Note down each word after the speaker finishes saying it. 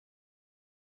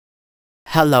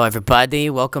Hello everybody,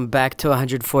 welcome back to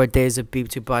 104 Days of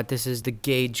BepTweBot. This is the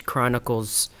Gaige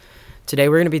Chronicles. Today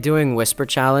we're going to be doing Whisper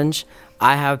Challenge.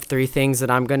 I have 3 things that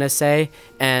I'm going to say,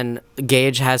 and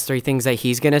Gaige has 3 things that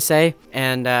he's going to say.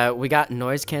 And we got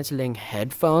noise canceling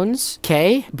headphones,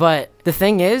 okay? But the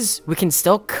thing is, we can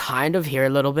still kind of hear a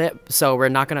little bit, so we're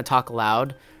not going to talk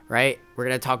loud, right? We're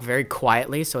going to talk very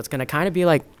quietly, so it's going to kind of be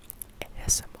like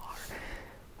ASMR.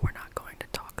 We're not going to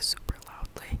talk super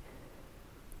loudly.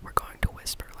 We're going to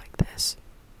whisper like this.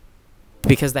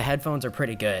 Because the headphones are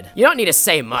pretty good. You don't need to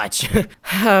say much.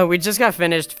 We just got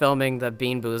finished filming the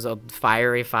Bean Boozled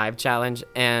Fiery 5 challenge,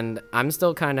 and I'm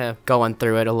still kind of going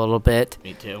through it a little bit.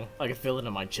 Me too. I can feel it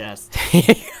in my chest.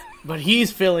 But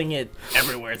he's feeling it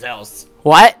everywhere else.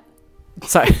 What?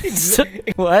 Sorry.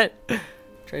 What?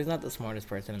 Trey's not the smartest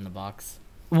person in the box.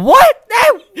 What?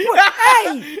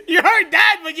 Hey! You heard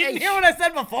that, but you didn't hear what I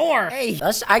said before. Hey!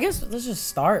 I guess let's just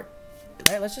start.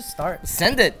 All right, let's just start.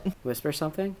 Send it. Whisper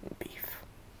something? Beef.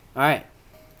 All right.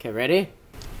 Okay, ready?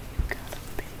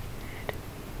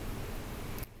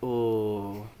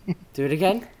 Ooh. Do it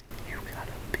again. You got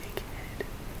a big head.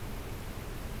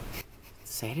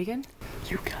 Say it again.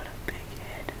 You got a big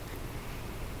head.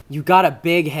 You got a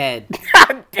big head.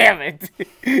 God damn it.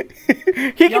 He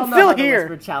can still hear.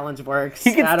 Whisper challenge works.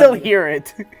 He can still hear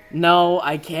it. No,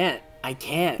 I can't. I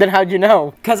can't. Then how'd you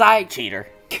know? Cause I cheater.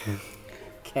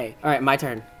 Okay. All right, my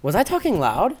turn. Was I talking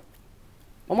loud?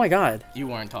 Oh my god. You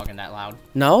weren't talking that loud.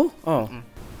 No? Oh.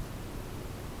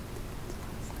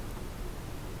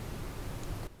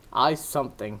 I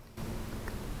something.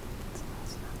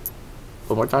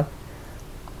 One more time.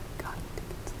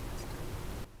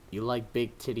 You like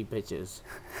big titty bitches.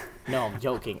 No, I'm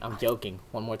joking. I'm joking.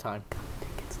 One more time.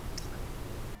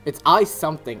 It's I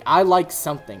something. I like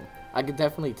something. I could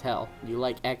definitely tell. You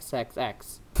like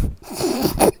XXX.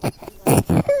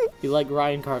 You like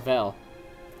Ryan Carvel.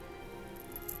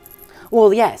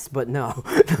 Well, yes, but no.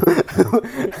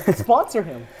 Sponsor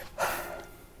him.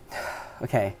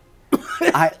 Okay.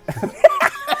 I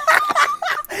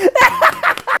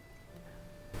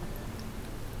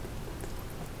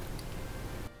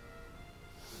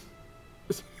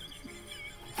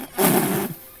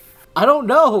don't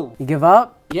know. You give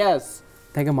up? Yes.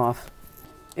 Take them off.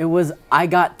 It was I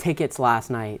got tickets last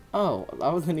night. Oh, it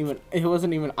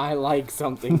wasn't even I like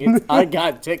something. It's I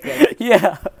got tickets.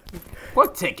 Yeah.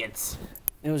 What tickets?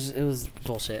 It was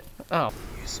bullshit. Oh.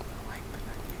 You smell like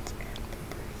onions and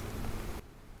peppers.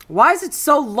 Why is it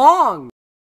so long?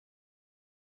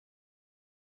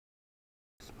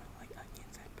 You smell like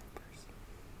onions and peppers.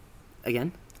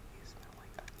 Again? You smell like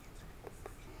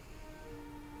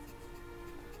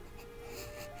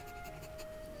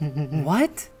onions and peppers.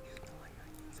 What?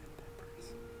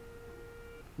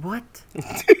 What?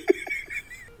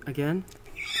 Again?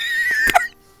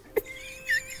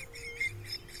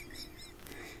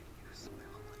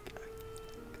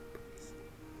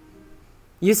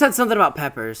 You said something about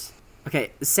peppers.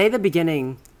 Okay, say the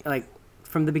beginning, like,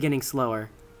 from the beginning slower.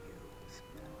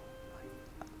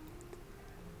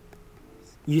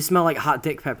 You smell like hot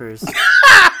dick peppers.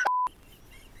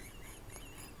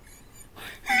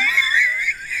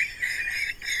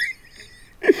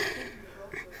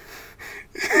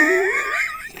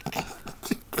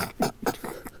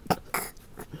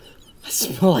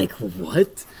 Smell like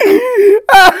what?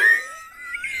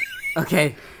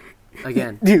 Okay,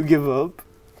 again. Do you give up?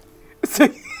 So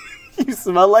you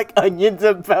smell like onions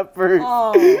and peppers.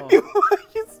 Oh. I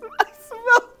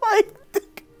smell like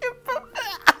dick and peppers.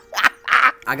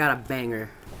 I got a banger.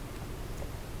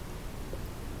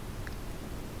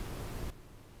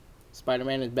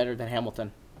 Spider-Man is better than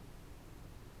Hamilton.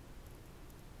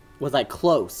 Was I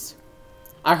close?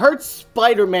 I heard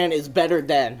Spider-Man is better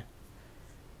than.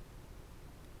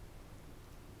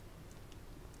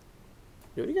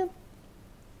 Do it again.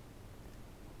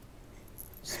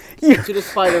 To the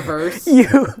Spider-Verse.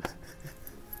 You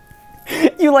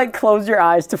like close your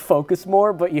eyes to focus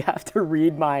more, but you have to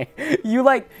read my. You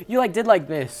did like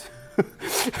this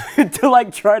to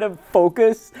like try to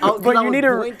focus, but you need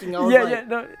to. Blinking, Yeah.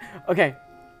 No. Okay.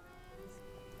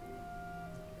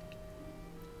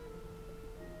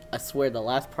 I swear the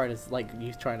last part is like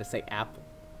you trying to say apple.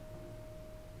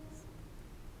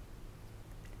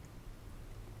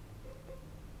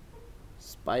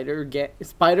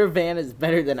 Spider-Van is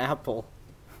better than Apple.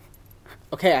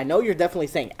 Okay, I know you're definitely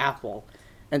saying Apple,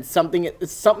 and something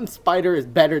Spider is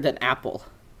better than Apple.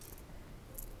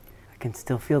 I can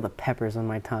still feel the peppers on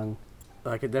my tongue.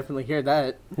 I could definitely hear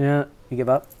that. Yeah. You give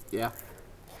up? Yeah.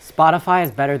 Spotify is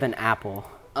better than Apple.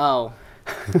 Oh.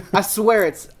 I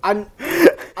swear I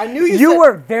knew You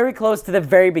were very close to the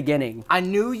very beginning. I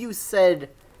knew you said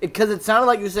Because it sounded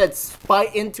like you said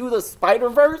into the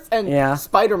Spider-Verse and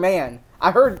Spider-Man.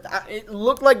 I heard, it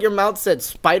looked like your mouth said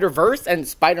Spider-Verse and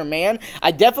Spider-Man.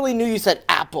 I definitely knew you said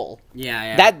apple.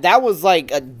 Yeah. That was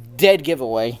like a dead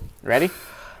giveaway. Ready?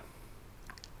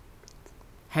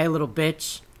 Hey, little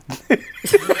bitch.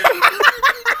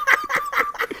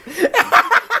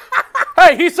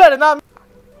 Hey, he said it, not me.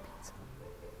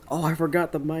 Oh, I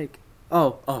forgot the mic.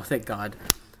 Oh, thank God.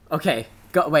 Okay,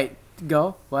 go, wait,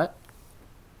 go, what?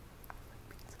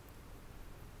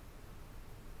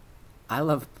 I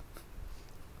love...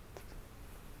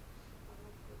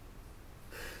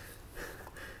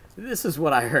 This is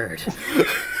what I heard.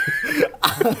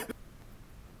 No!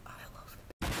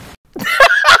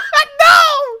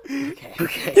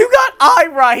 Okay. You got I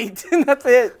right. That's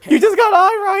it. You just got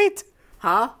I right.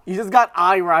 Huh? You just got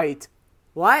I right.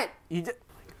 What? You just...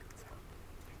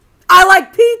 I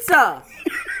like pizza!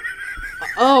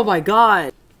 Oh my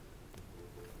God.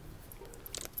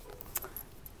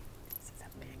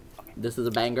 This is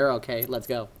a banger? Okay, let's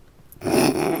go.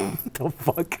 The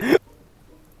fuck?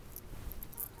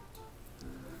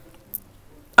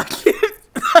 I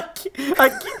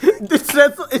can't.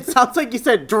 It sounds like you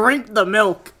said drink the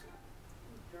milk.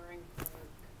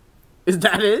 Is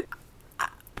that it?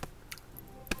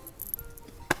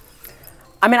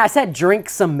 I mean, I said drink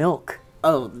some milk.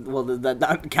 Oh, well, does that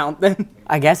not count then?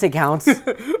 I guess it counts.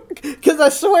 Because I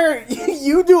swear,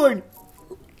 you doing...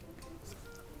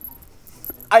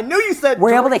 I knew you said...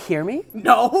 Were you able to hear me?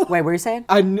 No. Wait, what were you saying?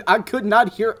 I could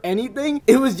not hear anything.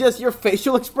 It was just your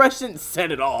facial expression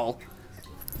said it all.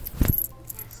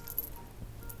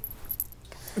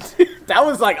 That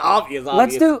was like obvious.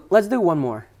 Let's do one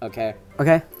more. Okay.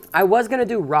 Okay. I was gonna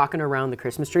do rocking around the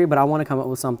Christmas tree, but I want to come up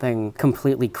with something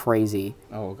completely crazy.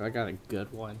 Oh, I got a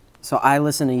good one. So I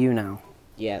listen to you now.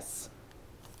 Yes.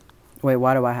 Wait,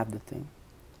 why do I have the thing?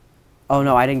 Oh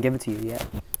no, I didn't give it to you yet.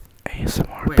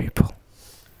 ASMR people.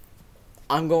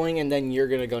 I'm going and then you're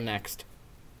gonna go next.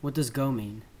 What does go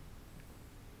mean?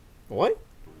 What?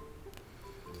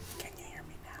 Can you hear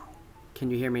me now?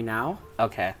 Can you hear me now?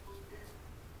 Okay.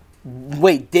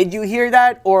 Wait, did you hear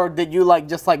that, or did you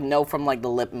just know from the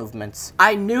lip movements?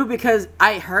 I knew because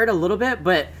I heard a little bit,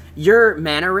 but your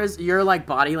mannerism, your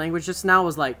body language just now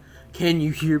was like, "Can you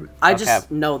hear me?" I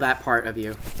just know that part of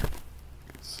you.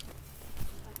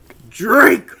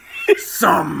 Drink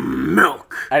some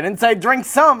milk. I didn't say drink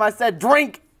some. I said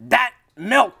drink that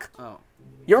milk. Oh,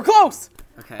 you were close.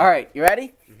 okay. All right, you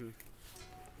ready? Mm-hmm.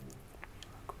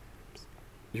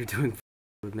 You're doing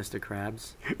with Mr.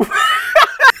 Krabs.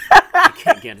 I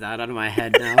can't get that out of my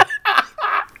head now.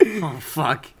 Oh,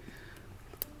 fuck.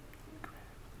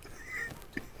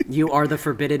 You are the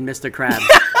forbidden Mr. Krabs.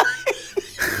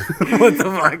 What the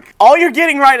fuck? All you're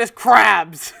getting right is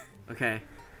crabs. Okay.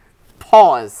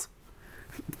 Pause.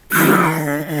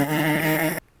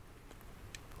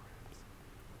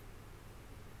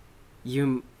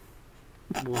 You...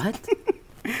 What?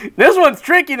 This one's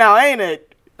tricky now, ain't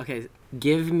it? Okay,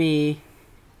 give me...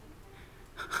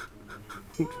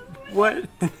 What?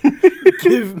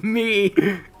 Give me...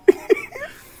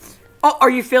 Oh, are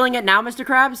you feeling it now, Mr.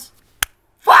 Krabs?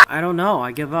 Fuck! I don't know.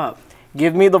 I give up.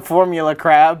 Give me the formula,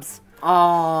 crabs. Oh.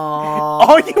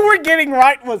 All you were getting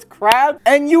right was crab,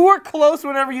 and you were close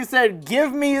whenever you said,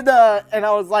 give me the... And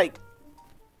I was like...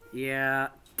 Yeah.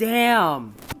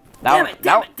 Damn. Damn it.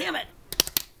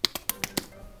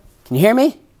 Can you hear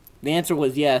me? The answer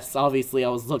was yes. Obviously, I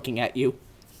was looking at you.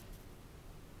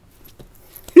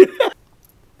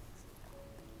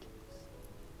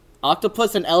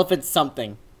 Octopus and elephant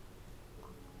something.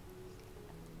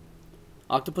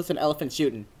 Octopus and elephant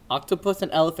shooting. Octopus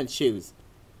and elephant shoes.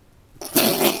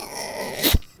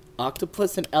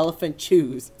 Octopus and elephant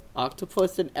shoes.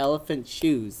 Octopus and elephant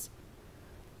shoes.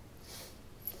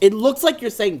 It looks like you're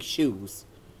saying shoes.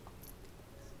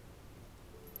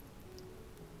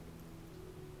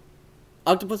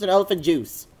 Octopus and elephant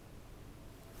juice.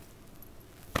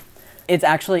 It's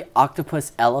actually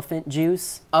octopus elephant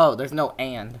juice. Oh, there's no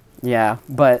and. Yeah,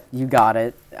 but you got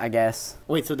it, I guess.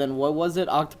 Wait, so then what was it?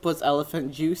 Octopus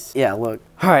elephant juice? Yeah, look.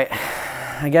 Alright,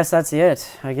 I guess that's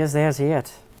it.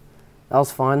 That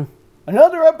was fun.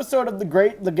 Another episode of the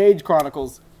Gaige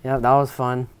Chronicles. Yeah, that was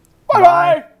fun.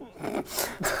 Bye-bye!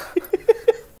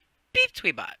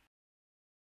 BepTweBot.